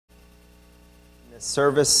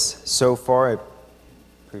service so far. I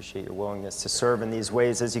appreciate your willingness to serve in these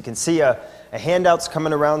ways. As you can see, a handout's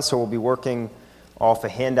coming around, so we'll be working off a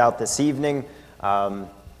handout this evening.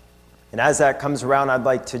 And as that comes around, I'd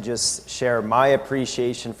like to just share my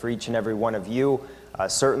appreciation for each and every one of you,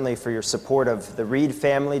 certainly for your support of the Reed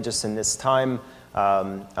family just in this time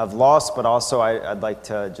of loss, but also I'd like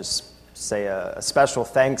to just say a special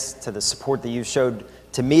thanks to the support that you showed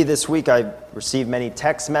to me this week. I received many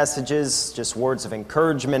text messages, just words of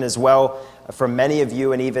encouragement as well from many of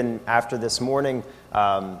you, and even after this morning,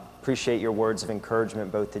 appreciate your words of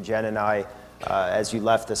encouragement both to Jen and I as you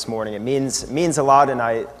left this morning. It means a lot, and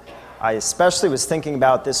I especially was thinking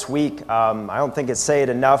about this week. I don't think I say it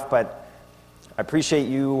enough, but I appreciate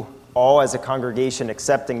you all as a congregation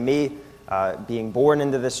accepting me, being born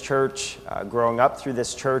into this church, growing up through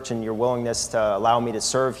this church, and your willingness to allow me to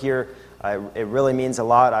serve here. It really means a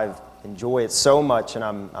lot. I enjoy it so much, and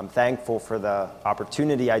I'm thankful for the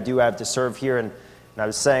opportunity I do have to serve here. And I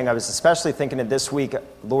was especially thinking of this week,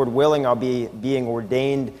 Lord willing, I'll be being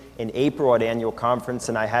ordained in April at annual conference,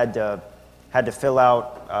 and I had to fill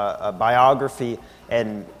out a biography.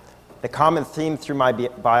 And the common theme through my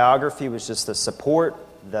biography was just the support,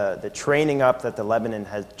 the training up that the Lebanon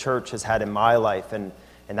Church has had in my life, and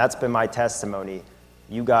that's been my testimony.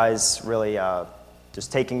 You guys really just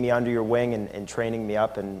taking me under your wing and training me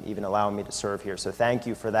up and even allowing me to serve here. So thank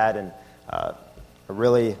you for that, and I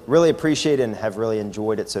really, really appreciate it and have really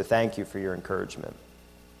enjoyed it, so thank you for your encouragement.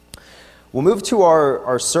 We'll move to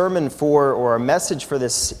our sermon or our message for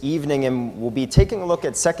this evening, and we'll be taking a look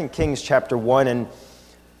at 2 Kings chapter 1, and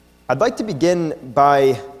I'd like to begin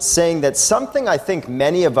by saying that something I think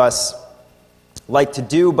many of us like to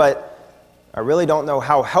do, but I really don't know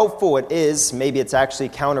how helpful it is, maybe it's actually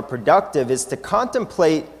counterproductive, is to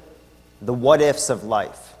contemplate the what-ifs of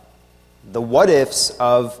life. The what-ifs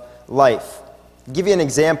of life. I'll give you an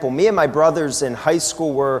example. Me and my brothers in high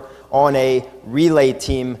school were on a relay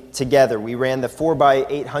team together. We ran the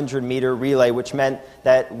 4x800 meter relay, which meant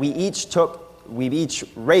that we each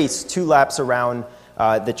raced 2 laps around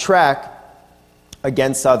the track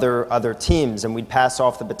against other teams, and we'd pass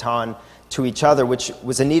off the baton to each other, which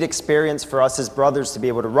was a neat experience for us as brothers to be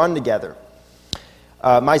able to run together.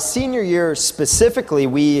 My senior year specifically,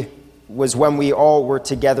 was when we all were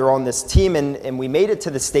together on this team, and we made it to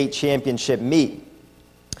the state championship meet.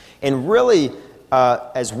 And really,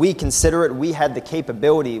 as we consider it, we had the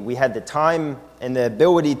capability, we had the time and the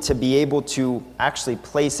ability to be able to actually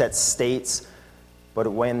place at states, but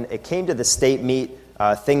when it came to the state meet,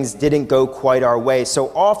 things didn't go quite our way.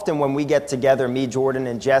 So often when we get together, me, Jordan,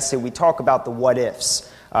 and Jesse, we talk about the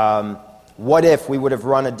what-ifs. What if we would have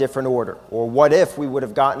run a different order? Or what if we would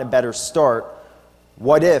have gotten a better start?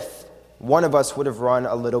 What if one of us would have run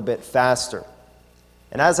a little bit faster?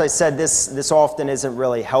 And as I said, this often isn't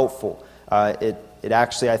really helpful. It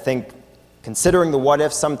actually, I think, considering the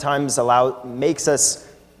what-if sometimes makes us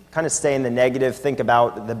kind of stay in the negative, think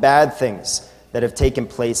about the bad things that have taken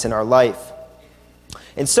place in our life.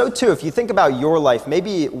 And so too, if you think about your life,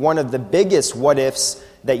 maybe one of the biggest what-ifs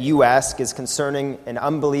that you ask is concerning an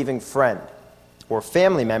unbelieving friend or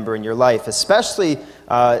family member in your life, especially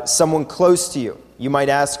someone close to you. You might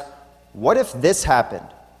ask, what if this happened?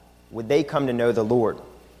 Would they come to know the Lord?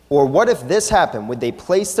 Or what if this happened? Would they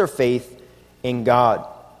place their faith in God?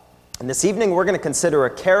 And this evening we're going to consider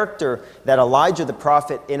a character that Elijah the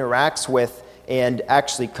prophet interacts with and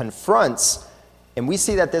actually confronts. And we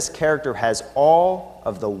see that this character has all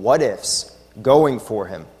of the what-ifs going for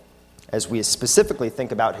him as we specifically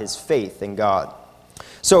think about his faith in God.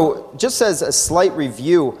 So just as a slight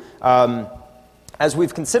review, as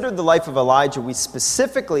we've considered the life of Elijah, we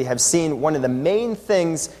specifically have seen one of the main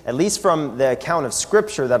things, at least from the account of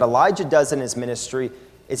Scripture, that Elijah does in his ministry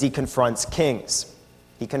is he confronts kings.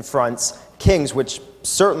 He confronts kings, which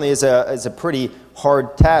certainly is a pretty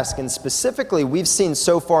hard task. And specifically, we've seen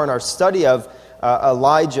so far in our study of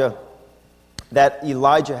Elijah, that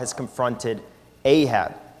Elijah has confronted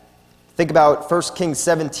Ahab. Think about 1 Kings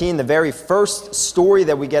 17, the very first story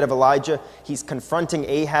that we get of Elijah. He's confronting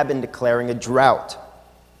Ahab and declaring a drought.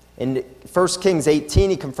 In 1 Kings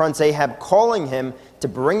 18, he confronts Ahab, calling him to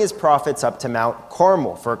bring his prophets up to Mount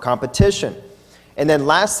Carmel for a competition. And then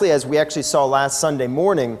lastly, as we actually saw last Sunday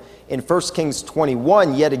morning, in 1 Kings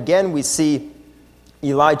 21, yet again we see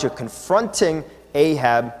Elijah confronting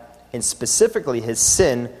Ahab and specifically his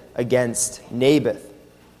sin against Naboth.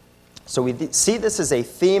 So we see this as a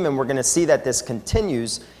theme, and we're going to see that this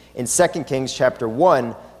continues in 2 Kings chapter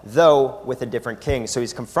 1, though with a different king. So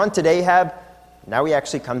he's confronted Ahab. Now he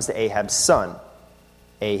actually comes to Ahab's son,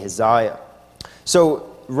 Ahaziah.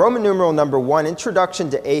 So Roman numeral number 1, introduction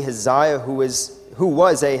to Ahaziah, who is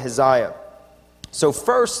was Ahaziah? So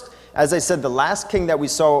first, as I said, the last king that we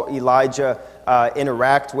saw Elijah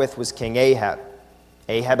interact with was King Ahab.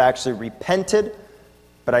 Ahab actually repented,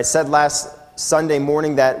 but I said last Sunday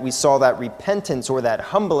morning that we saw that repentance or that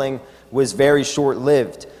humbling was very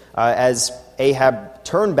short-lived as Ahab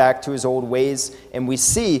turned back to his old ways, and we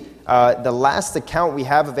see the last account we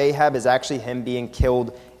have of Ahab is actually him being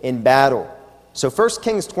killed in battle. So 1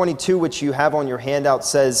 Kings 22, which you have on your handout,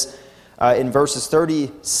 says in verses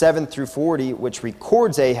 37 through 40, which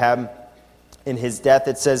records Ahab in his death,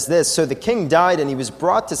 it says this: "So the king died, and he was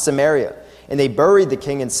brought to Samaria, and they buried the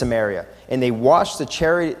king in Samaria, and they washed the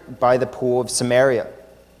chariot by the pool of Samaria.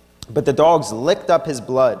 But the dogs licked up his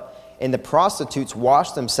blood, and the prostitutes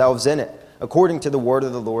washed themselves in it, according to the word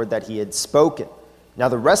of the Lord that he had spoken. Now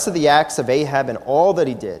the rest of the acts of Ahab and all that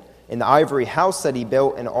he did, in the ivory house that he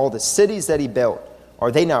built, and all the cities that he built,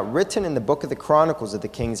 are they not written in the book of the Chronicles of the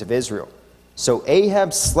kings of Israel? So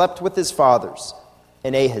Ahab slept with his fathers,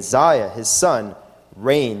 and Ahaziah, his son,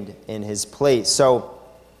 reigned in his place." So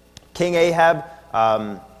King Ahab,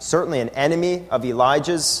 certainly an enemy of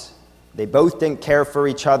Elijah's. They both didn't care for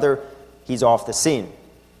each other. He's off the scene.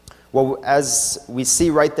 Well, as we see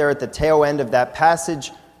right there at the tail end of that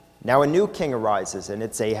passage, now a new king arises, and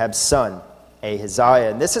it's Ahab's son, Ahaziah.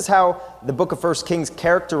 And this is how the book of 1 Kings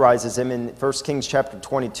characterizes him in 1 Kings chapter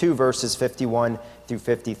 22, verses 51 through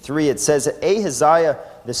 53. It says that Ahaziah,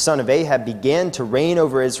 the son of Ahab, began to reign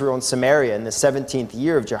over Israel and Samaria in the 17th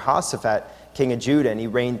year of Jehoshaphat, king of Judah, and he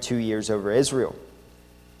reigned 2 years over Israel.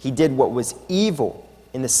 He did what was evil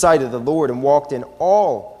in the sight of the Lord and walked in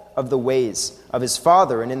all of the ways of his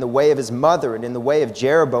father and in the way of his mother and in the way of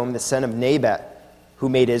Jeroboam, the son of Nebat, who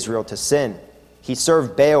made Israel to sin. He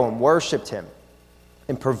served Baal and worshipped him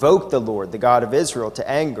and provoked the Lord, the God of Israel, to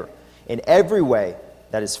anger in every way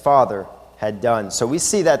that his father had done. So we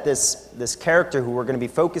see that this character who we're going to be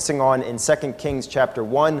focusing on in 2 Kings chapter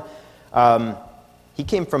 1, he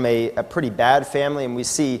came from a pretty bad family, and we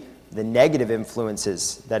see the negative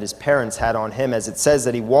influences that his parents had on him, as it says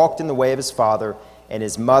that he walked in the way of his father and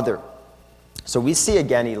his mother. So we see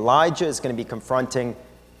again, Elijah is going to be confronting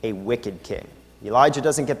a wicked king. Elijah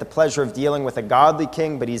doesn't get the pleasure of dealing with a godly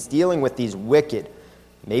king, but he's dealing with these wicked,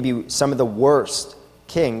 maybe some of the worst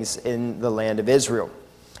kings in the land of Israel.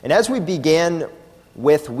 And as we began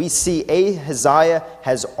with, we see Ahaziah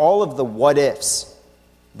has all of the what-ifs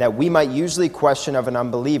that we might usually question of an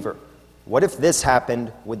unbeliever. What if this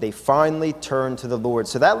happened? Would they finally turn to the Lord?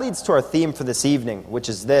 So that leads to our theme for this evening, which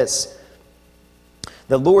is this: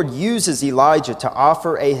 the Lord uses Elijah to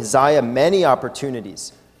offer Ahaziah many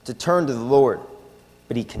opportunities to turn to the Lord,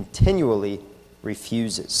 but he continually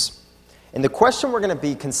refuses. And the question we're going to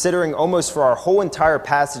be considering almost for our whole entire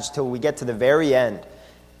passage till we get to the very end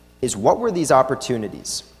is, what were these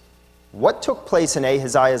opportunities? What took place in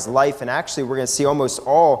Ahaziah's life? And actually, we're going to see almost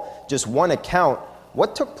all, just one account.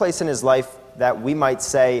 What took place in his life that we might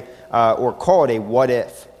say, or call it a what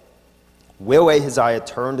if? Will Ahaziah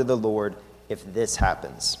turn to the Lord if this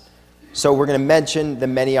happens? So we're going to mention the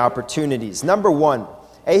many opportunities. Number one,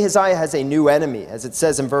 Ahaziah has a new enemy. As it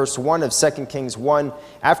says in verse 1 of 2 Kings 1,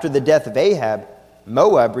 after the death of Ahab,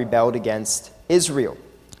 Moab rebelled against Israel.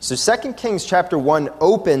 So 2 Kings chapter 1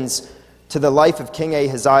 opens to the life of King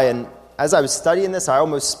Ahaziah. And as I was studying this, I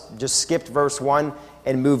almost just skipped verse 1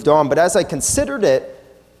 and moved on. But as I considered it,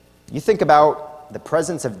 you think about the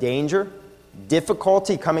presence of danger,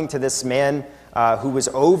 difficulty coming to this man who was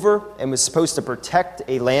over and was supposed to protect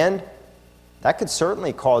a land. That could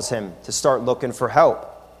certainly cause him to start looking for help.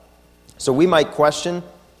 So we might question,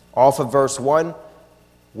 off of verse 1,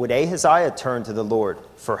 would Ahaziah turn to the Lord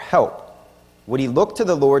for help? Would he look to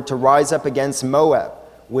the Lord to rise up against Moab?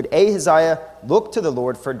 Would Ahaziah look to the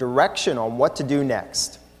Lord for direction on what to do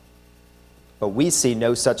next? But we see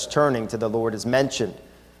no such turning to the Lord as mentioned.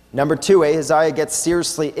 Number 2, Ahaziah gets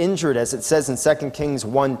seriously injured, as it says in 2 Kings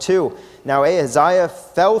 1:2. Now Ahaziah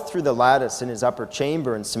fell through the lattice in his upper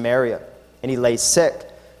chamber in Samaria, and he lay sick.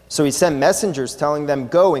 So he sent messengers telling them,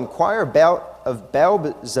 "Go, inquire of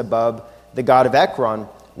Baal-zebub, the god of Ekron,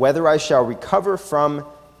 whether I shall recover from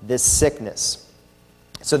this sickness."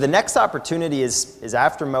 So the next opportunity is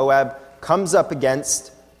after Moab comes up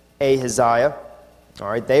against Ahaziah. All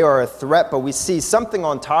right, they are a threat, but we see something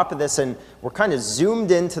on top of this, and we're kind of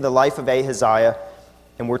zoomed into the life of Ahaziah,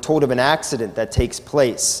 and we're told of an accident that takes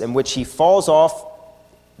place in which he falls off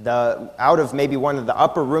out of maybe one of the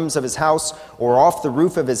upper rooms of his house or off the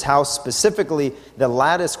roof of his house. Specifically, the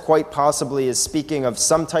lattice quite possibly is speaking of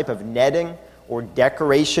some type of netting or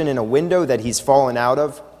decoration in a window that he's fallen out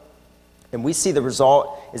of. And we see the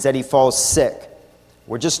result is that he falls sick.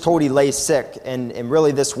 We're just told he lay sick, and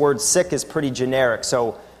really this word sick is pretty generic,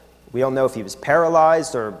 so we don't know if he was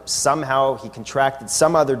paralyzed or somehow he contracted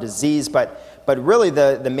some other disease, but really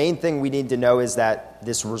the main thing we need to know is that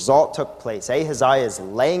this result took place. Ahaziah is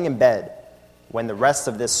laying in bed when the rest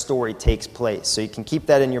of this story takes place, so you can keep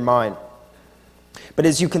that in your mind. But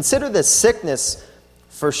as you consider this sickness,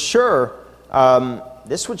 for sure,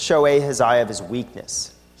 this would show Ahaziah of his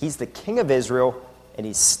weakness. He's the king of Israel, and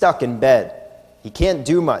he's stuck in bed. He can't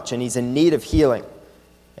do much, and he's in need of healing.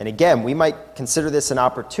 And again, we might consider this an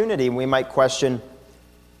opportunity, and we might question,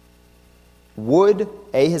 would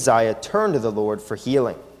Ahaziah turn to the Lord for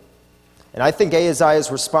healing? And I think Ahaziah's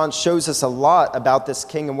response shows us a lot about this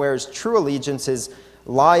king and where his true allegiances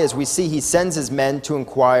lie, as we see he sends his men to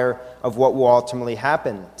inquire of what will ultimately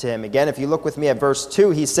happen to him. Again, if you look with me at verse 2,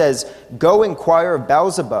 he says, "Go inquire of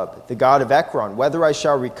Beelzebub, the god of Ekron, whether I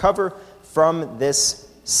shall recover from this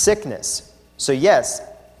sickness." So yes,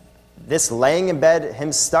 this laying in bed,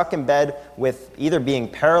 him stuck in bed with either being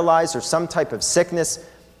paralyzed or some type of sickness,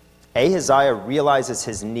 Ahaziah realizes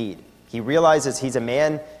his need. He realizes he's a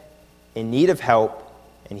man in need of help,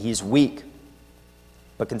 and he's weak.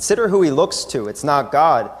 But consider who he looks to. It's not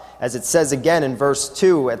God. As it says again in verse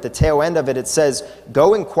 2, at the tail end of it, it says,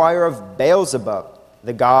 "Go inquire of Beelzebub,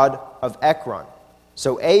 the god of Ekron."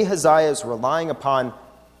 So Ahaziah is relying upon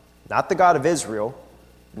not the God of Israel,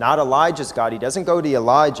 not Elijah's God. He doesn't go to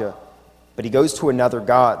Elijah, but he goes to another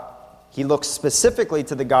god. He looks specifically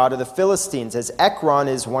to the god of the Philistines, as Ekron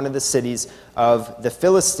is one of the cities of the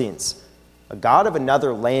Philistines, a god of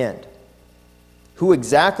another land. Who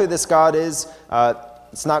exactly this god is,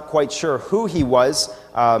 it's not quite sure who he was.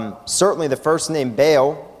 Certainly the first name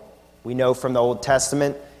Baal, we know from the Old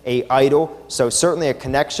Testament, a idol, so certainly a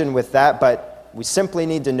connection with that, but we simply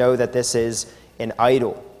need to know that this is an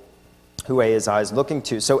idol who Ahaziah is looking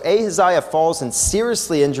to. So Ahaziah falls and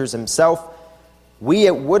seriously injures himself.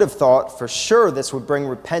 We would have thought for sure this would bring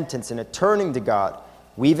repentance and a turning to God.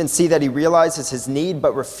 We even see that he realizes his need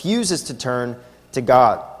but refuses to turn to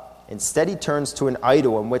God. Instead, he turns to an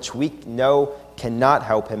idol in which we know cannot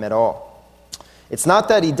help him at all. It's not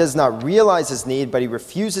that he does not realize his need, but he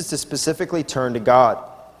refuses to specifically turn to God.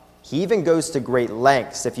 He even goes to great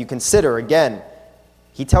lengths. If you consider, again,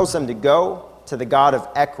 he tells them to go to the god of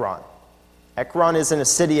Ekron. Ekron isn't a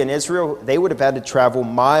city in Israel. They would have had to travel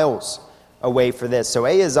miles away for this. So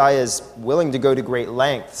Ahaziah is willing to go to great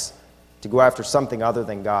lengths to go after something other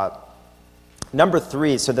than God. Number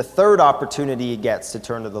 3, so the third opportunity he gets to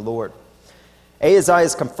turn to the Lord. Ahaziah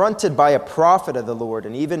is confronted by a prophet of the Lord,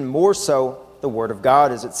 and even more so, the word of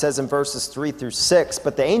God, as it says in verses 3 through 6.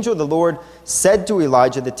 But the angel of the Lord said to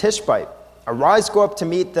Elijah the Tishbite, "Arise, go up to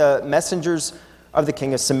meet the messengers of the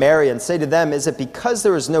king of Samaria, and say to them, is it because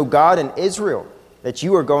there is no God in Israel that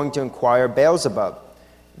you are going to inquire Beelzebub,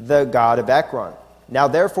 the god of Ekron? Now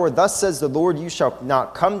therefore, thus says the Lord, you shall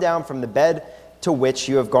not come down from the bed to which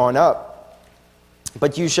you have gone up,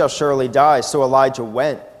 but you shall surely die." So Elijah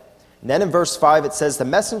went. And then in verse 5 it says, "The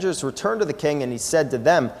messengers returned to the king, and he said to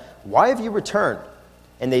them, why have you returned?"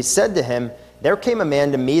 And they said to him, "There came a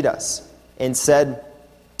man to meet us, and said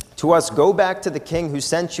to us, go back to the king who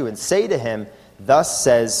sent you, and say to him, thus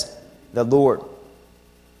says the Lord."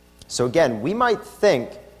 So again, we might think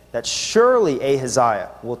that surely Ahaziah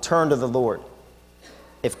will turn to the Lord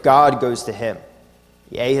if God goes to him.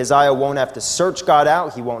 Ahaziah won't have to search God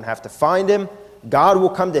out. He won't have to find him. God will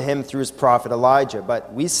come to him through his prophet Elijah.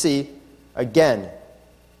 But we see, again,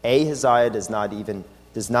 Ahaziah does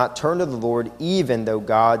not turn to the Lord, even though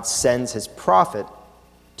God sends his prophet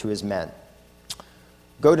to his men.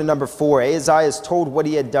 Go to number 4. Ahaziah is told what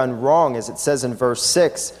he had done wrong, as it says in verse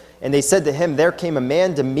 6. "And they said to him, there came a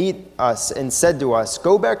man to meet us, and said to us,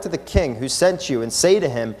 go back to the king who sent you, and say to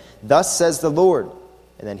him, thus says the Lord."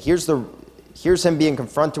 And then here's him being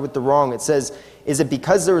confronted with the wrong. It says, "Is it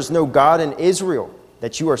because there is no God in Israel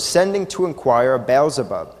that you are sending to inquire of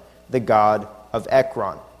Beelzebub, the god of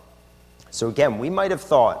Ekron?" So again, we might have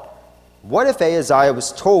thought, what if Ahaziah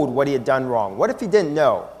was told what he had done wrong? What if he didn't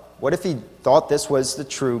know? What if he thought this was the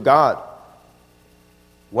true God?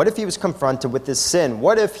 What if he was confronted with his sin?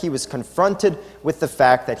 What if he was confronted with the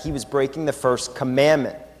fact that he was breaking the first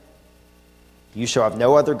commandment? "You shall have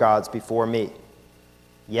no other gods before me."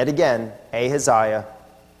 Yet again, Ahaziah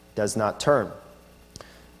does not turn.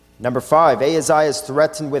 Number 5, Ahaziah is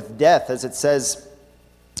threatened with death, as it says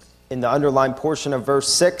in the underlined portion of verse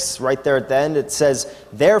 6, right there at the end. It says,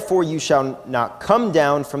 "Therefore you shall not come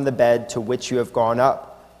down from the bed to which you have gone up,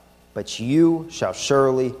 but you shall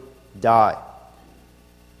surely die."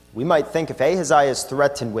 We might think if Ahaziah is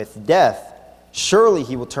threatened with death, surely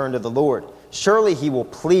he will turn to the Lord. Surely he will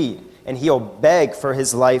plead, and he'll beg for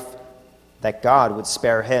his life that God would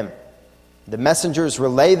spare him. The messengers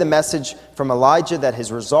relay the message from Elijah that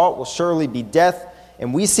his result will surely be death,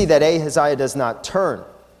 and we see that Ahaziah does not turn.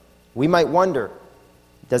 We might wonder,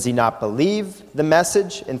 does he not believe the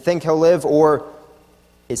message and think he'll live, or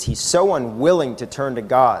is he so unwilling to turn to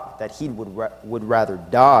God that he would rather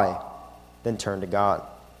die than turn to God?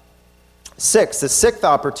 6, the sixth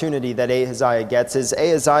opportunity that Ahaziah gets is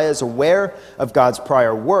Ahaziah is aware of God's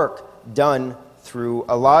prior work done through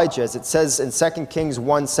Elijah, as it says in 2 Kings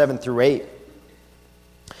 1, 7 through 8.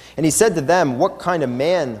 And he said to them, "What kind of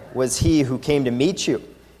man was he who came to meet you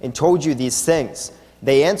and told you these things?"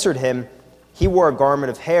 They answered him, "He wore a garment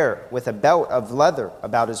of hair with a belt of leather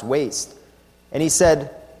about his waist." And he said,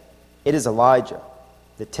 "It is Elijah,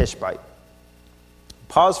 the Tishbite."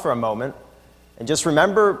 Pause for a moment and just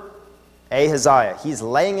remember Ahaziah. He's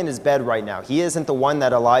laying in his bed right now. He isn't the one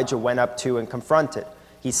that Elijah went up to and confronted.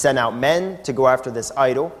 He sent out men to go after this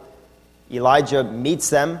idol. Elijah meets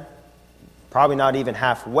them, probably not even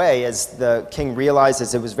halfway, as the king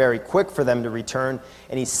realizes it was very quick for them to return.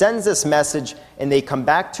 And he sends this message, and they come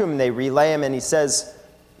back to him, and they relay him, and he says,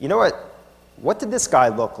 "You know what? What did this guy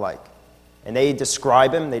look like?" And they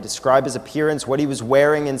describe him. They describe his appearance, what he was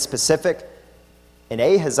wearing in specific. And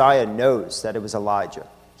Ahaziah knows that it was Elijah.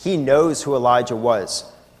 He knows who Elijah was.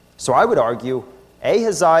 So I would argue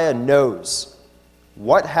Ahaziah knows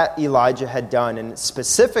what Elijah had done, and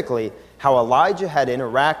specifically how Elijah had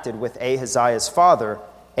interacted with Ahaziah's father,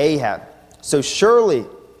 Ahab. So surely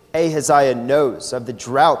Ahaziah knows of the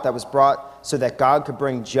drought that was brought so that God could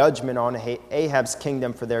bring judgment on Ahab's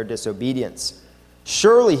kingdom for their disobedience.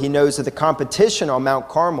 Surely he knows of the competition on Mount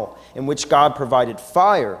Carmel, in which God provided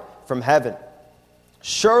fire from heaven.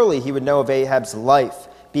 Surely he would know of Ahab's life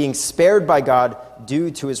being spared by God due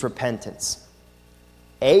to his repentance.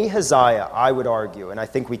 Ahaziah, I would argue, and I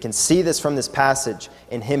think we can see this from this passage,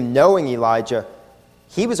 in him knowing Elijah,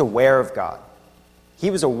 he was aware of God.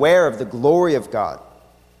 He was aware of the glory of God,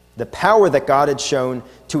 the power that God had shown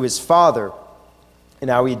to his father, and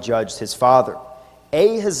how he judged his father.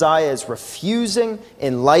 Ahaziah is refusing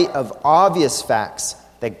in light of obvious facts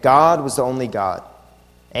that God was the only God.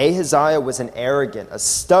 Ahaziah was an arrogant, a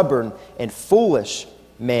stubborn, and foolish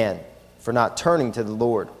man for not turning to the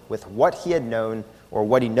Lord with what he had known or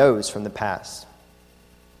what he knows from the past.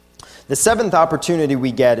 The seventh opportunity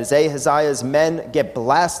we get is Ahaziah's men get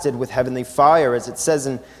blasted with heavenly fire, as it says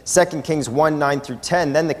in 2 Kings 1, 9 through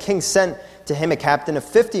 10. Then the king sent to him a captain of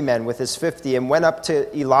 50 men with his 50, and went up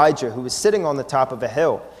to Elijah, who was sitting on the top of a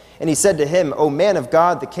hill. And he said to him, "O man of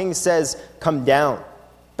God, the king says, 'Come down.'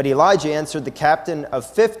 But Elijah answered the captain of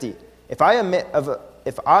 50, If I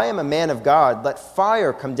am a man of God, let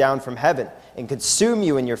fire come down from heaven and consume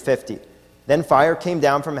you and your 50. Then fire came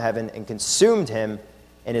down from heaven and consumed him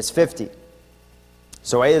and his 50.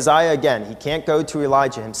 So Ahaziah, again, he can't go to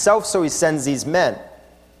Elijah himself, so he sends these men.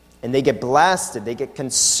 And they get blasted, they get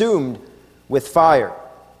consumed with fire.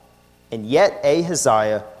 And yet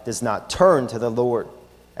Ahaziah does not turn to the Lord.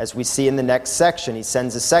 As we see in the next section, he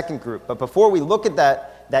sends a second group. But before we look at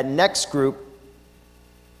that next group,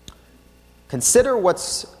 consider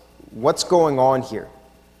what's going on here.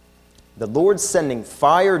 The Lord's sending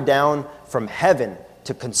fire down from heaven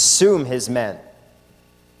to consume his men.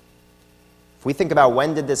 If we think about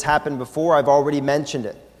when did this happen before, I've already mentioned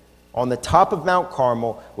it. On the top of Mount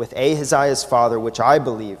Carmel with Ahaziah's father, which I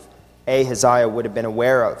believe Ahaziah would have been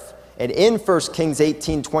aware of. And in 1 Kings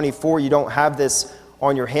 18:24, you don't have this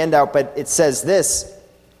on your handout, but it says this,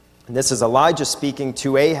 and this is Elijah speaking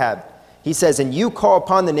to Ahab. He says, "And you call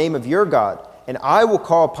upon the name of your God, and I will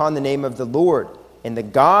call upon the name of the Lord, and the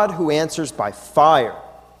God who answers by fire,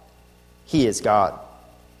 he is God."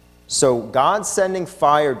 So God sending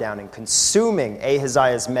fire down and consuming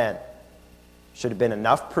Ahaziah's men should have been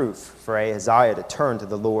enough proof for Ahaziah to turn to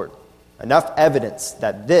the Lord. Enough evidence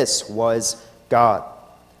that this was God.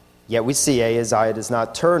 Yet we see Ahaziah does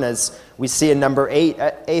not turn, as we see in number 8,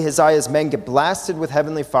 Ahaziah's men get blasted with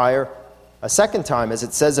heavenly fire a second time, as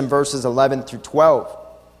it says in verses 11 through 12.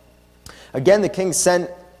 Again, the king sent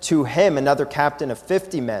to him another captain of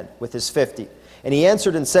 50 men with his 50. And he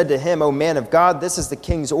answered and said to him, "O man of God, this is the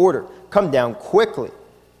king's order. Come down quickly."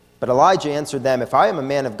 But Elijah answered them, "If I am a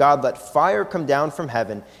man of God, let fire come down from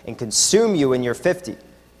heaven and consume you and your 50.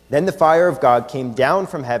 Then the fire of God came down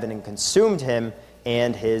from heaven and consumed him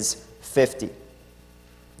and his 50.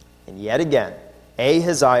 And yet again,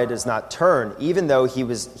 Ahaziah does not turn, even though he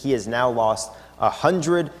has now lost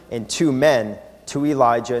 102 men to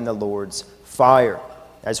Elijah and the Lord's fire.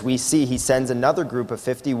 As we see, he sends another group of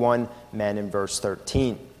 51 men in verse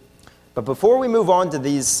 13. But before we move on to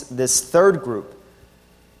this third group,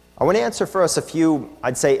 I want to answer for us a few,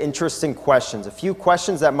 I'd say, interesting questions, a few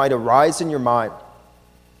questions that might arise in your mind.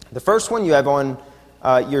 The first one you have on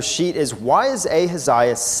your sheet is, why is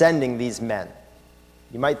Ahaziah sending these men?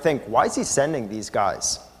 You might think, why is he sending these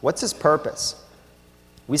guys? What's his purpose?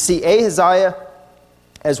 We see Ahaziah,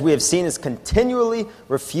 as we have seen, is continually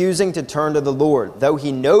refusing to turn to the Lord, though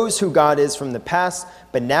he knows who God is from the past,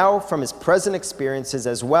 but now from his present experiences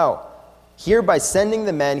as well. Here, by sending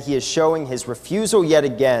the men, he is showing his refusal yet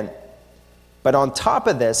again. But on top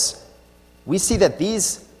of this, we see that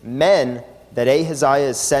these men that Ahaziah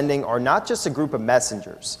is sending are not just a group of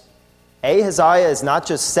messengers. Ahaziah is not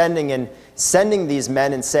just sending these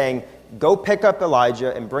men and saying, go pick up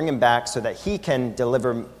Elijah and bring him back so that he can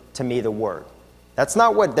deliver to me the word. That's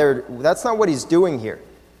not what he's doing here.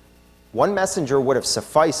 One messenger would have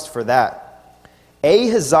sufficed for that.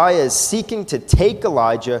 Ahaziah is seeking to take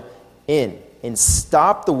Elijah in and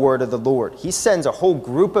stop the word of the Lord. He sends a whole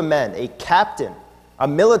group of men, a captain, a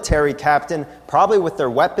military captain, probably with their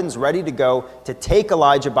weapons ready to go, to take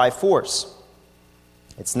Elijah by force.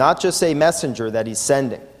 It's not just a messenger that he's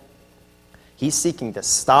sending. He's seeking to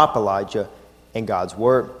stop Elijah and God's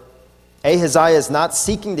word. Ahaziah is not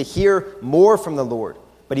seeking to hear more from the Lord,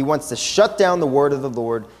 but he wants to shut down the word of the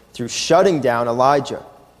Lord through shutting down Elijah.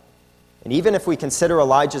 And even if we consider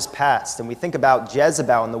Elijah's past and we think about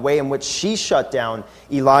Jezebel and the way in which she shut down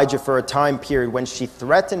Elijah for a time period when she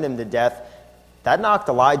threatened him to death, that knocked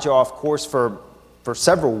Elijah off course for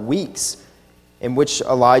several weeks, in which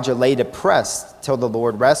Elijah lay depressed till the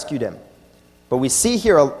Lord rescued him. But we see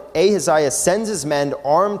here Ahaziah sends his men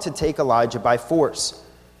armed to take Elijah by force.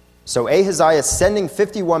 So Ahaziah sending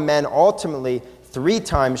 51 men ultimately 3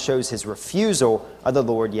 times shows his refusal of the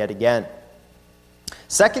Lord yet again.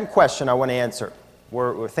 Second question I want to answer.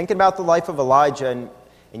 We're thinking about the life of Elijah, and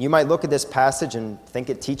you might look at this passage and think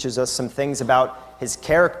it teaches us some things about his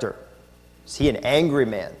character. Is he an angry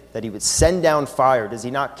man that he would send down fire? Does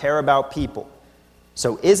he not care about people?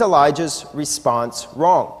 So is Elijah's response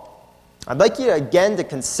wrong? I'd like you again to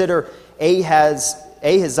consider Ahaziah's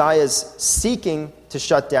seeking to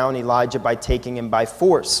shut down Elijah by taking him by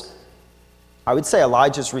force. I would say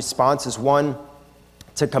Elijah's response is one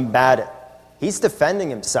to combat it. He's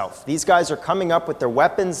defending himself. These guys are coming up with their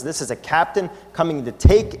weapons. This is a captain coming to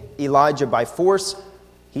take Elijah by force.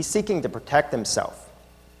 He's seeking to protect himself.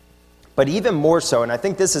 But even more so, and I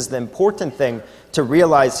think this is the important thing to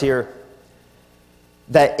realize here,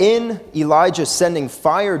 that in Elijah sending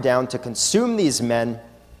fire down to consume these men,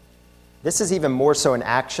 this is even more so an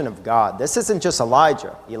action of God. This isn't just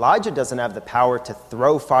Elijah. Elijah doesn't have the power to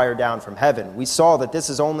throw fire down from heaven. We saw that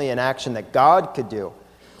this is only an action that God could do.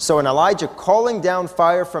 So in Elijah calling down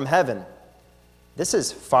fire from heaven, this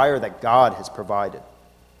is fire that God has provided.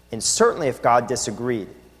 And certainly if God disagreed,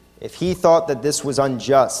 if he thought that this was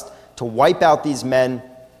unjust to wipe out these men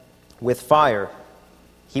with fire,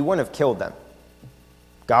 he wouldn't have killed them.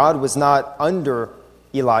 God was not under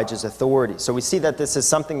Elijah's authority. So we see that this is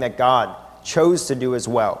something that God chose to do as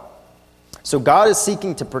well. So God is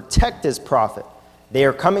seeking to protect his prophet. They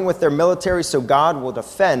are coming with their military, so God will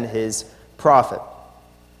defend his prophet.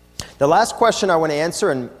 The last question I want to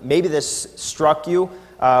answer, and maybe this struck you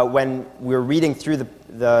when we were reading through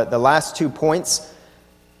the last 2 points,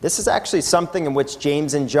 this is actually something in which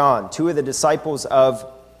James and John, 2 of the disciples of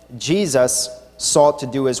Jesus, sought to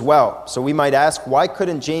do as well. So we might ask, why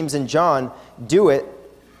couldn't James and John do it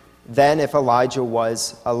then if Elijah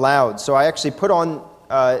was allowed? So I actually put on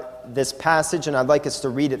this passage, and I'd like us to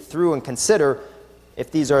read it through and consider if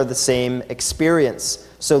these are the same experience.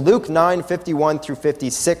 So Luke 9:51 through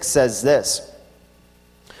 56 says this: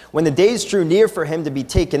 When the days drew near for him to be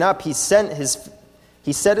taken up, he set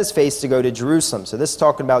his face to go to Jerusalem. So this is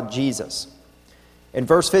talking about Jesus. In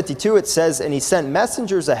verse 52 it says, And he sent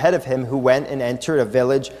messengers ahead of him who went and entered a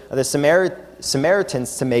village of the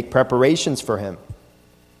Samaritans to make preparations for him.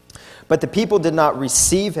 But the people did not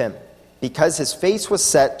receive him, because his face was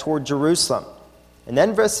set toward Jerusalem. And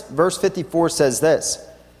then verse 54 says this: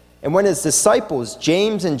 And when his disciples,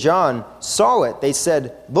 James and John, saw it, they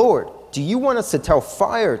said, Lord, do you want us to tell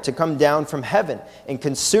fire to come down from heaven and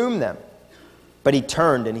consume them? But he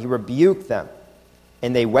turned and he rebuked them,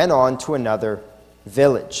 and they went on to another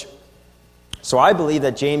village. So I believe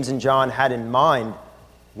that James and John had in mind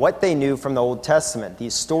what they knew from the Old Testament,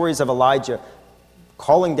 these stories of Elijah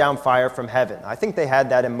calling down fire from heaven. I think they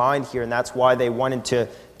had that in mind here, and that's why they wanted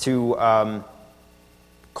to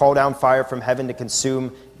call down fire from heaven to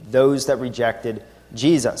consume those that rejected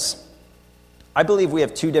Jesus. I believe we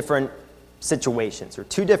have 2 different situations, or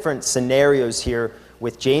 2 different scenarios here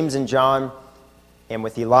with James and John and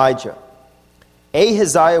with Elijah.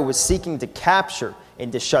 Ahaziah was seeking to capture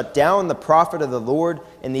and to shut down the prophet of the Lord.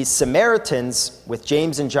 And these Samaritans, with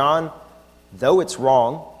James and John, though it's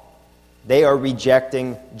wrong, they are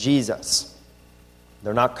rejecting Jesus.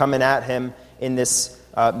 They're not coming at him in this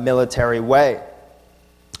military way.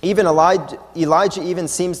 Even Elijah even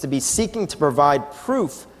seems to be seeking to provide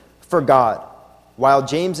proof for God, while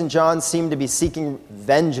James and John seem to be seeking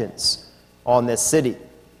vengeance on this city.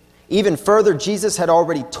 Even further, Jesus had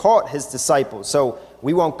already taught his disciples. So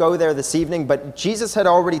we won't go there this evening, but Jesus had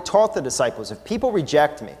already taught the disciples, if people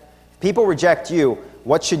reject me, if people reject you,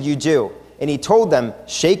 what should you do? And he told them,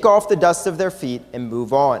 shake off the dust of their feet and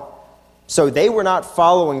move on. So they were not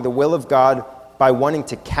following the will of God by wanting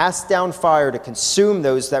to cast down fire to consume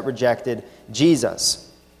those that rejected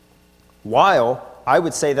Jesus. While I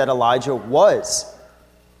would say that Elijah was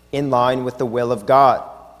in line with the will of God,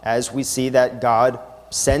 as we see that God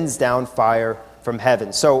sends down fire from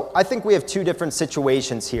heaven. So I think we have two different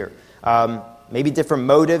situations here. Maybe different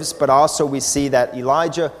motives, but also we see that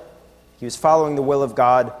Elijah, he was following the will of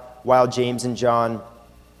God, while James and John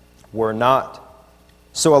were not.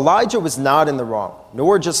 So Elijah was not in the wrong,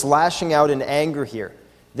 nor just lashing out in anger here.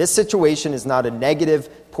 This situation is not a negative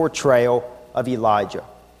portrayal of Elijah.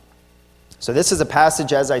 So this is a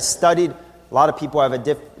passage, as I studied, a lot of people have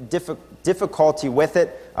a difficulty with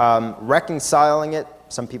it, reconciling it.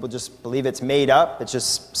 Some people just believe it's made up, it's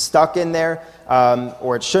just stuck in there,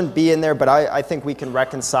 or it shouldn't be in there, but I think we can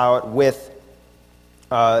reconcile it with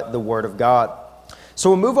the Word of God. So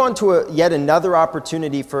we'll move on to yet another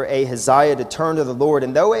opportunity for Ahaziah to turn to the Lord.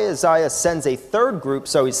 And though Ahaziah sends a third group,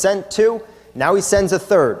 so he sent two, now he sends a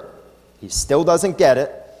third. He still doesn't get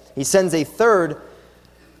it. He sends a third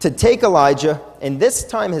to take Elijah, and this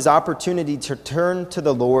time his opportunity to turn to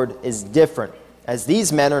the Lord is different, as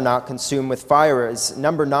these men are not consumed with fire. As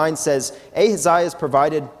number 9 says, Ahaziah has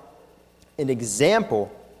provided an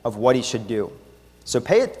example of what he should do. So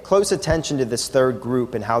pay close attention to this third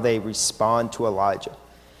group and how they respond to Elijah.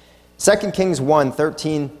 2 Kings 1,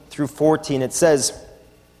 13 through 14, it says,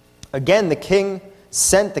 again, the king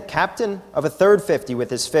sent the captain of a third 50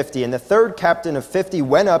 with his 50, and the third captain of 50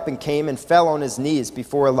 went up and came and fell on his knees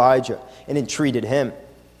before Elijah and entreated him.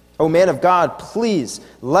 O man of God, please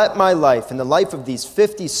let my life and the life of these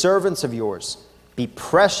 50 servants of yours be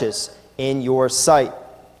precious in your sight.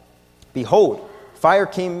 Behold, fire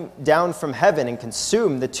came down from heaven and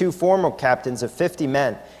consumed the two former captains of 50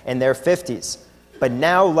 men and their 50s. But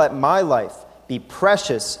now let my life be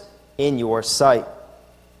precious in your sight.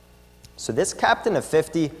 So this captain of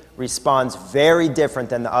 50 responds very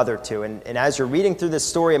different than the other two. And as you're reading through this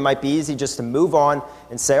story, it might be easy just to move on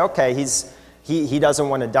and say, okay, he doesn't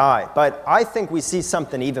want to die. But I think we see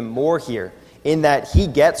something even more here in that he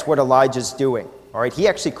gets what Elijah's doing. All right, he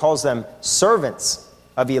actually calls them servants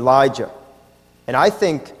of Elijah. And I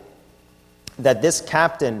think that this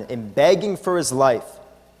captain, in begging for his life,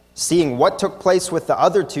 seeing what took place with the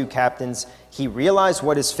other two captains, he realized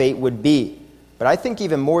what his fate would be. But I think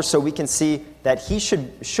even more so we can see that he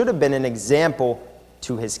should have been an example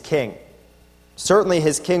to his king. Certainly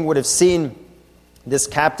his king would have seen this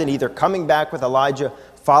captain either coming back with Elijah,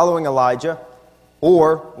 following Elijah,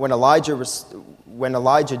 or when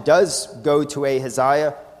Elijah does go to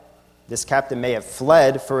Ahaziah, this captain may have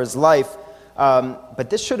fled for his life. But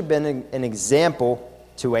this should have been an example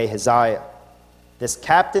to Ahaziah. This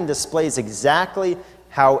captain displays exactly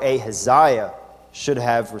how Ahaziah should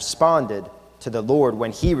have responded to the Lord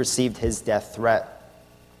when he received his death threat.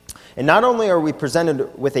 And not only are we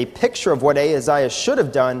presented with a picture of what Ahaziah should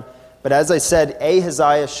have done, but as I said,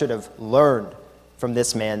 Ahaziah should have learned from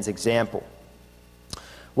this man's example.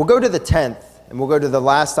 We'll go to the 10th, and we'll go to the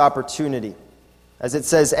last opportunity. As it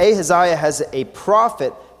says, Ahaziah has a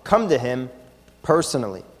prophet come to him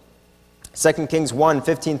personally. 2 Kings 1,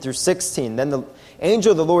 15 through 16. Then the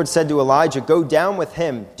angel of the Lord said to Elijah, go down with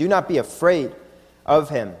him. Do not be afraid of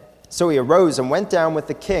him. So he arose and went down with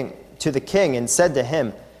the king and said to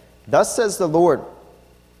him, thus says the Lord,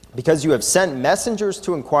 because you have sent messengers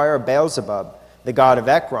to inquire of Beelzebub, the god of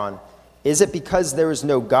Ekron, is it because there is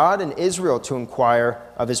no God in Israel to inquire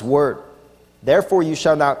of his word? Therefore you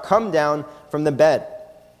shall not come down from the bed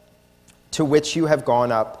to which you have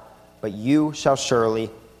gone up, but you shall surely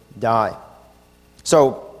die.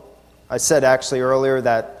 So I said actually earlier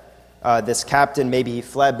that this captain, maybe he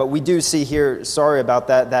fled, but we do see here, sorry about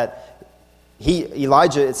that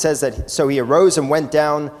Elijah, it says that, so he arose and went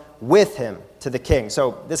down with him to the king.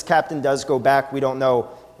 So this captain does go back. We don't know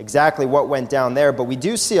exactly what went down there, but we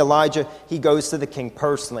do see Elijah, he goes to the king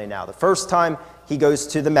personally now. The first time he goes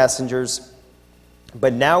to the messengers,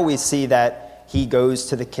 but now we see that he goes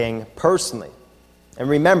to the king personally. And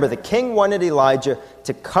remember, the king wanted Elijah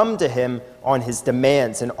to come to him on his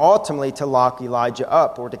demands and ultimately to lock Elijah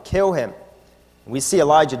up or to kill him. We see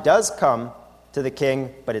Elijah does come to the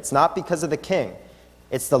king, but it's not because of the king.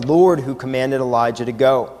 It's the Lord who commanded Elijah to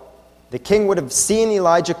go. The king would have seen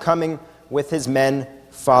Elijah coming with his men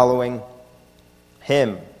following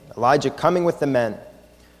him. Elijah coming with the men.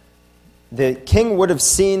 The king would have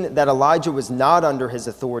seen that Elijah was not under his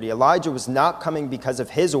authority. Elijah was not coming because of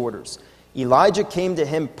his orders. Elijah came to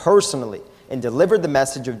him personally and delivered the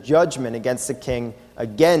message of judgment against the king,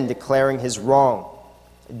 again declaring his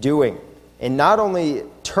wrongdoing, and not only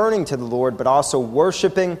turning to the Lord, but also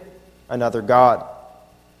worshiping another god.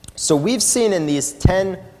 So we've seen in these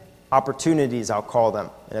 10 opportunities, I'll call them,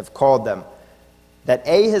 and have called them, that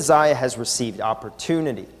Ahaziah has received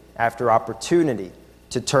opportunity after opportunity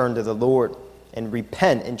to turn to the Lord and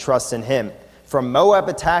repent and trust in him. From Moab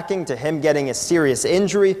attacking to him getting a serious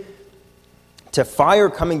injury, to fire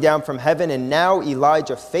coming down from heaven, and now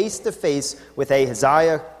Elijah face to face with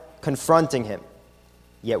Ahaziah confronting him.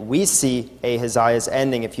 Yet we see Ahaziah's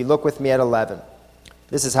ending. If you look with me at 11,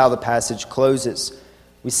 this is how the passage closes.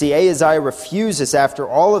 We see Ahaziah refuses after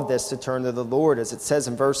all of this to turn to the Lord, as it says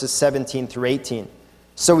in verses 17 through 18.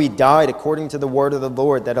 So he died according to the word of the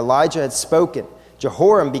Lord that Elijah had spoken.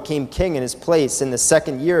 Jehoram became king in his place in the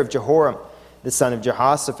 2nd year of Jehoram, the son of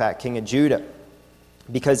Jehoshaphat, king of Judah,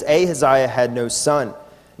 because Ahaziah had no son.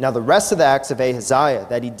 Now the rest of the acts of Ahaziah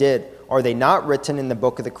that he did, are they not written in the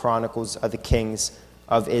book of the Chronicles of the kings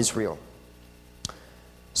of Israel?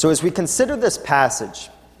 So as we consider this passage,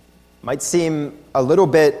 it might seem a little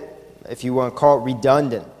bit, if you want to call it,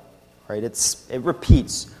 redundant, right? It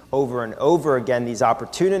repeats over and over again these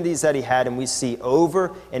opportunities that he had, and we see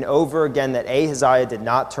over and over again that Ahaziah did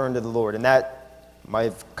not turn to the Lord, and that might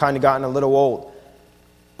have kind of gotten a little old.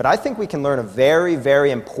 But I think we can learn a very, very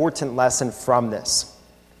important lesson from this.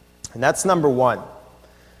 And that's number 1.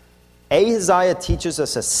 Ahaziah teaches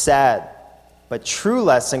us a sad but true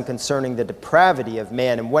lesson concerning the depravity of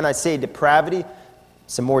man. And when I say depravity,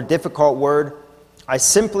 it's a more difficult word.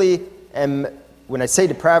 When I say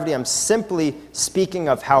depravity, I'm simply speaking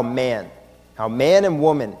of how man and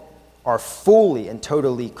woman are fully and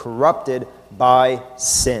totally corrupted by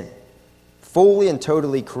sin. Fully and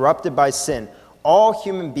totally corrupted by sin. All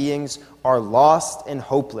human beings are lost and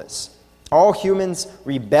hopeless. All humans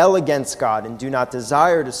rebel against God and do not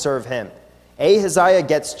desire to serve him. Ahaziah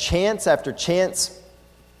gets chance after chance.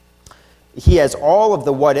 He has all of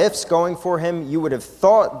the what-ifs going for him. You would have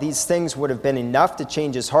thought these things would have been enough to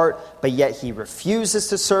change his heart, but yet he refuses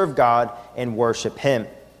to serve God and worship him.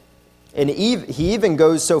 And he even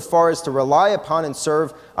goes so far as to rely upon and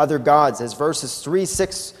serve other gods. As verses 3,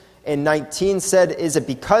 6, and 19 said, is it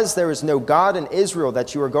because there is no God in Israel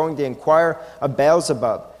that you are going to inquire of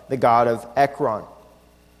Beelzebub, the god of Ekron?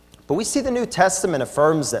 But we see the New Testament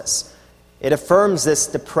affirms this. It affirms this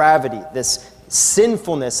depravity, this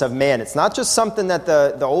sinfulness of man. It's not just something that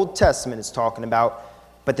the Old Testament is talking about,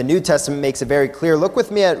 but the New Testament makes it very clear. Look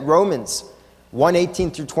with me at Romans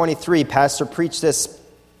 1:18 through 23. Pastor preached this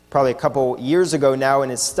probably a couple years ago now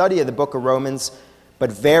in his study of the book of Romans,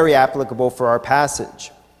 but very applicable for our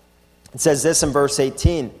passage. It says this in verse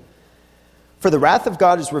 18, for the wrath of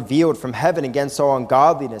God is revealed from heaven against all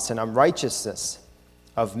ungodliness and unrighteousness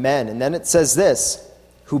of men. And then it says this,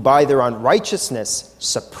 who by their unrighteousness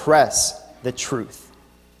suppress the truth.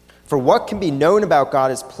 For what can be known about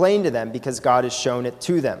God is plain to them because God has shown it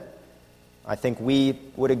to them. I think we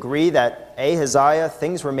would agree that Ahaziah,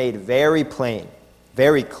 things were made very plain,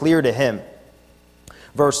 very clear to him.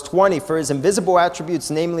 Verse 20, for his invisible attributes,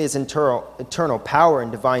 namely his eternal power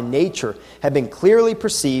and divine nature, have been clearly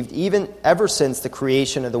perceived even ever since the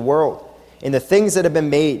creation of the world, in the things that have been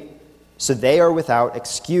made, so they are without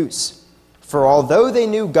excuse. For although they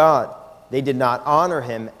knew God, they did not honor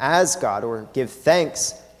him as God or give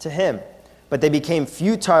thanks to him. But they became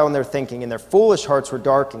futile in their thinking, and their foolish hearts were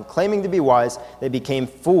darkened. Claiming to be wise, they became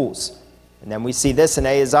fools. And then we see this in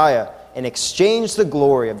Ahaziah, and exchanged the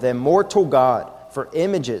glory of the immortal God for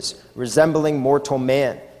images resembling mortal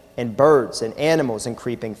man, and birds, and animals, and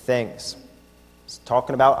creeping things. It's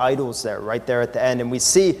talking about idols there, right there at the end. And we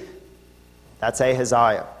see that's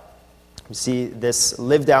Ahaziah. We see this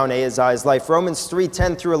lived down Ahaziah's life. Romans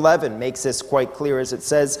 3:10 through 11 makes this quite clear as it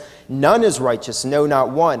says, none is righteous, no, not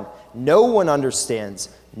one. No one understands.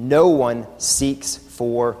 No one seeks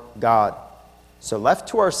for God. So left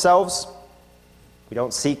to ourselves, we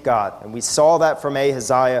don't seek God. And we saw that from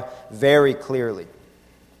Ahaziah very clearly.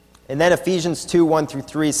 And then Ephesians 2:1 through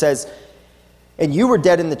 3 says, and you were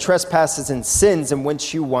dead in the trespasses and sins in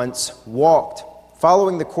which you once walked,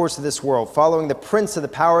 following the course of this world, following the prince of the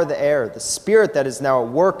power of the air, the spirit that is now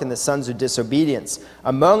at work in the sons of disobedience,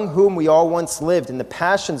 among whom we all once lived in the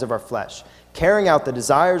passions of our flesh, carrying out the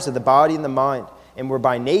desires of the body and the mind, and were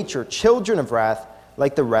by nature children of wrath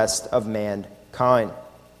like the rest of mankind.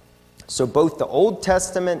 So both the Old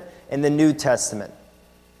Testament and the New Testament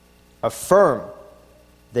affirm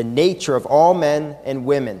the nature of all men and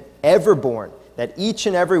women ever born, that each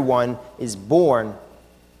and every one is born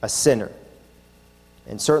a sinner.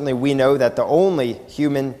 And certainly we know that the only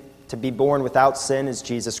human to be born without sin is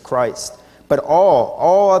Jesus Christ. But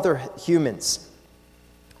all other humans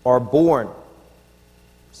are born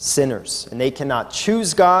sinners, and they cannot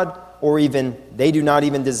choose God, or even they do not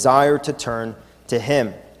even desire to turn to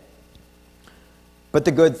Him. But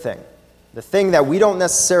the good thing, the thing that we don't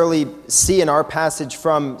necessarily see in our passage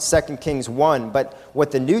from 2 Kings 1, but what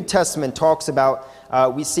the New Testament talks about,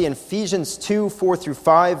 we see in Ephesians 2, 4 through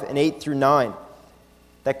 5, and 8 through 9,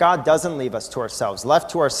 that God doesn't leave us to ourselves.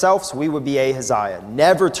 Left to ourselves, we would be Ahaziah,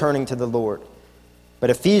 never turning to the Lord.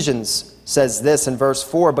 But Ephesians says this in verse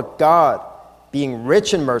 4, "But God, being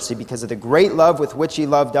rich in mercy because of the great love with which He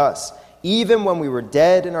loved us, even when we were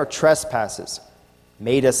dead in our trespasses,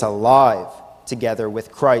 made us alive together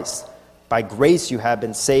with Christ. By grace you have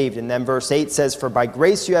been saved." And then verse 8 says, "For by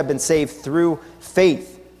grace you have been saved through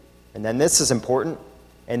faith." And then this is important.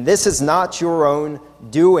 "And this is not your own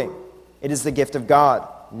doing. It is the gift of God,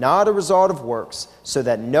 not a result of works, so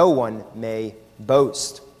that no one may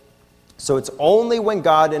boast." So it's only when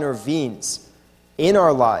God intervenes in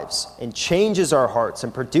our lives and changes our hearts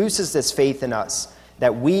and produces this faith in us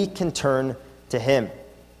that we can turn to Him.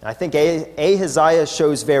 And I think Ahaziah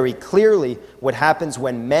shows very clearly what happens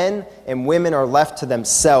when men and women are left to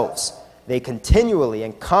themselves. They continually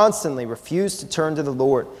and constantly refuse to turn to the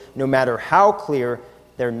Lord, no matter how clear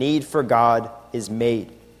their need for God is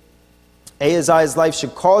made. Ahaziah's life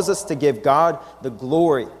should cause us to give God the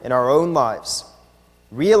glory in our own lives,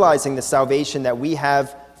 realizing the salvation that we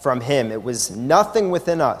have from Him. It was nothing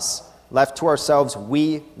within us. Left to ourselves,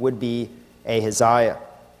 we would be Ahaziah.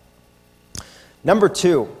 Number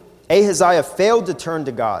 2, Ahaziah failed to turn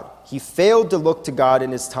to God. He failed to look to God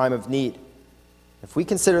in his time of need. If we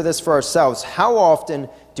consider this for ourselves, how often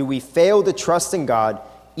do we fail to trust in God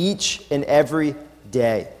each and every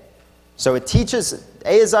day? So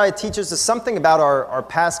Ahaziah teaches us something about our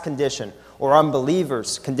past condition, or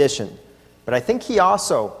unbelievers' condition. But I think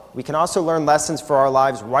we can also learn lessons for our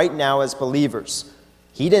lives right now as believers.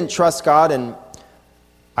 He didn't trust God, and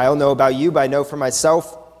I don't know about you, but I know for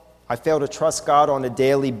myself, I fail to trust God on a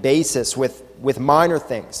daily basis with minor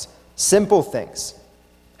things, simple things.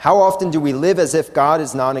 How often do we live as if God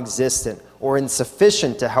is non-existent or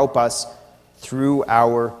insufficient to help us through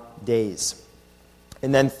our days?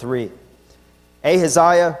 And then 3,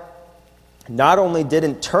 Ahaziah not only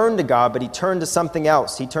didn't turn to God, but he turned to something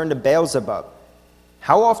else. He turned to Beelzebub.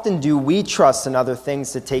 How often do we trust in other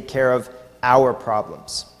things to take care of our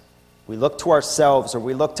problems? We look to ourselves, or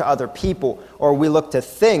we look to other people, or we look to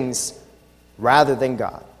things rather than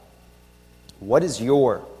God. What is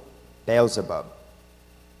your Beelzebub?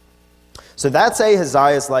 So that's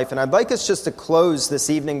Ahaziah's life, and I'd like us just to close this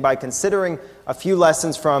evening by considering a few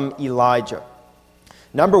lessons from Elijah.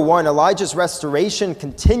 Number 1, Elijah's restoration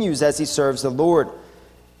continues as he serves the Lord.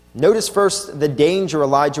 Notice first the danger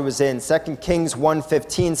Elijah was in. 2 Kings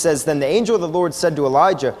 1:15 says, "Then the angel of the Lord said to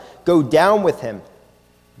Elijah, 'Go down with him.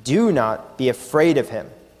 Do not be afraid of him.'"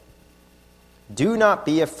 Do not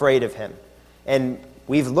be afraid of him. And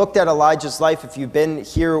we've looked at Elijah's life, if you've been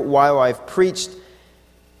here while I've preached,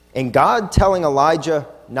 and God telling Elijah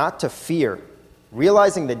not to fear,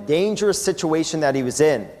 realizing the dangerous situation that he was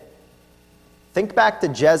in. Think back to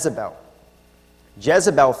Jezebel.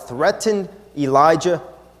 Jezebel threatened Elijah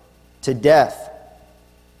to death.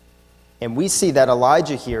 And we see that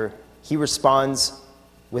Elijah here, he responds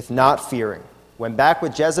with not fearing. When back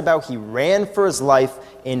with Jezebel, he ran for his life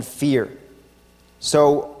in fear.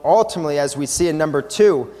 So ultimately, as we see in number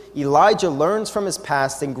 2, Elijah learns from his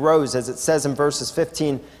past and grows, as it says in verses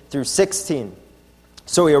 15 through 16.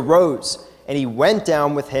 So he arose, and he went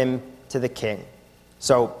down with him to the king.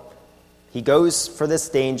 So he goes for this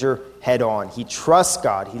danger head on. He trusts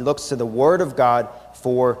God. He looks to the Word of God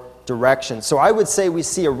for direction. So I would say we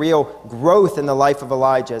see a real growth in the life of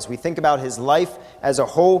Elijah. As we think about his life as a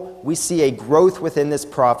whole, we see a growth within this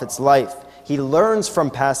prophet's life. He learns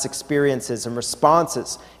from past experiences and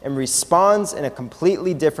responses and responds in a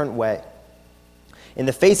completely different way. In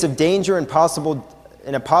the face of danger and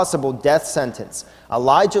a possible death sentence,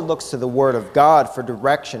 Elijah looks to the Word of God for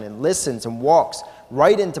direction and listens and walks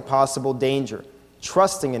right into possible danger,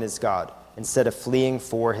 trusting in his God instead of fleeing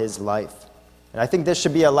for his life. And I think this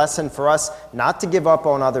should be a lesson for us not to give up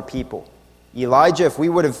on other people. Elijah, if we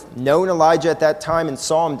would have known Elijah at that time and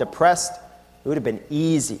saw him depressed, it would have been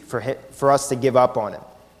easy for us to give up on him,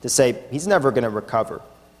 to say, he's never going to recover.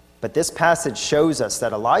 But this passage shows us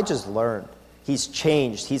that Elijah's learned. He's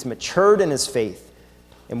changed. He's matured in his faith.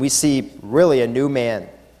 And we see really a new man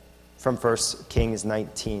from 1 Kings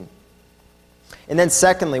 19. And then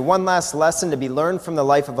secondly, one last lesson to be learned from the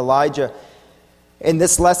life of Elijah. And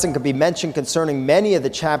this lesson could be mentioned concerning many of the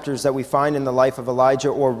chapters that we find in the life of Elijah,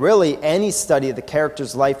 or really any study of the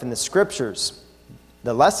character's life in the Scriptures.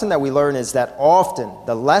 The lesson that we learn is that often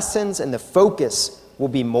the lessons and the focus will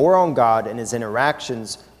be more on God and his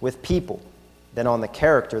interactions with people than on the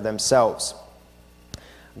character themselves.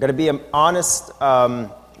 I'm going to be honest,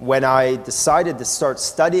 when I decided to start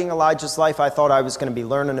studying Elijah's life, I thought I was going to be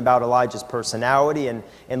learning about Elijah's personality and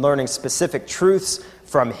learning specific truths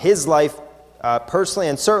from his life personally.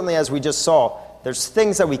 And certainly, as we just saw, there's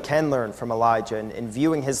things that we can learn from Elijah and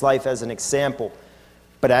viewing his life as an example.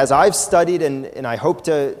 But as I've studied, and I hope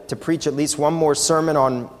to preach at least one more sermon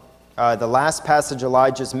on the last passage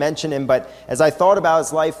Elijah's mentioned in, but as I thought about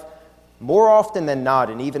his life, more often than not,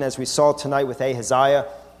 and even as we saw tonight with Ahaziah,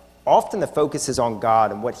 often the focus is on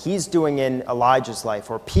God and what he's doing in Elijah's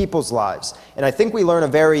life or people's lives. And I think we learn a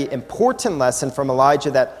very important lesson from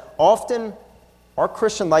Elijah, that often our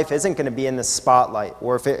Christian life isn't going to be in the spotlight.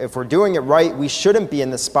 Or if we're doing it right, we shouldn't be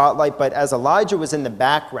in the spotlight. But as Elijah was in the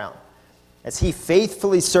background, as he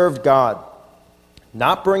faithfully served God,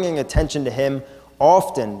 not bringing attention to him,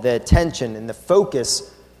 often the attention and the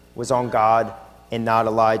focus was on God and not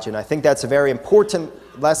Elijah. And I think that's a very important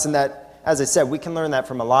lesson that, as I said, we can learn that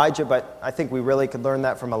from Elijah, but I think we really could learn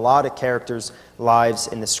that from a lot of characters' lives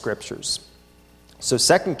in the Scriptures. So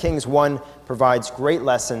 2 Kings 1 provides great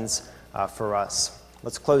lessons for us.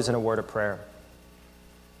 Let's close in a word of prayer.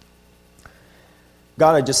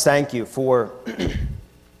 God, I just thank you for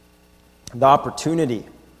the opportunity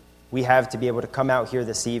we have to be able to come out here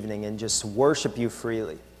this evening and just worship you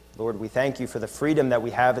freely. Lord, we thank you for the freedom that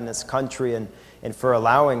we have in this country and for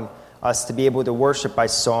allowing us to be able to worship by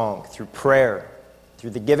song, through prayer, through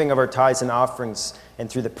the giving of our tithes and offerings, and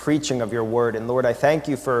through the preaching of your word. And Lord, I thank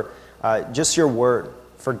you for just your word,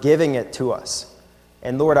 for giving it to us.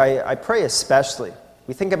 And Lord, I pray especially,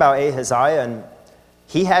 we think about Ahaziah, and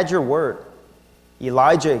he had your word.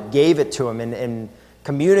 Elijah gave it to him and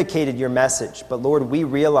communicated your message. But Lord, we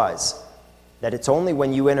realize that it's only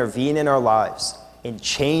when you intervene in our lives and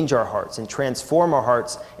change our hearts and transform our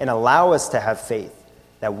hearts and allow us to have faith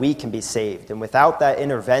that we can be saved. And without that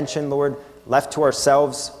intervention, Lord, left to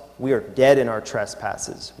ourselves, we are dead in our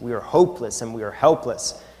trespasses. We are hopeless and we are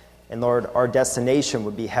helpless. And Lord, our destination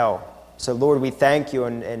would be hell. So Lord, we thank you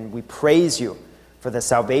and we praise you for the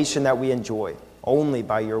salvation that we enjoy only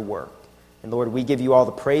by your work. And Lord, we give you all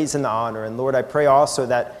the praise and the honor. And Lord, I pray also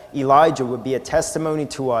that Elijah would be a testimony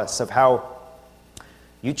to us of how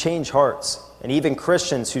you change hearts. And even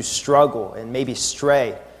Christians who struggle and maybe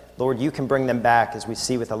stray, Lord, you can bring them back, as we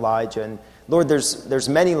see with Elijah. And Lord, there's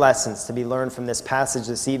many lessons to be learned from this passage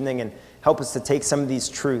this evening, and help us to take some of these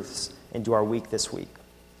truths into our week this week.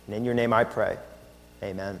 And in your name I pray,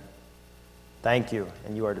 amen. Thank you,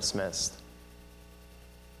 and you are dismissed.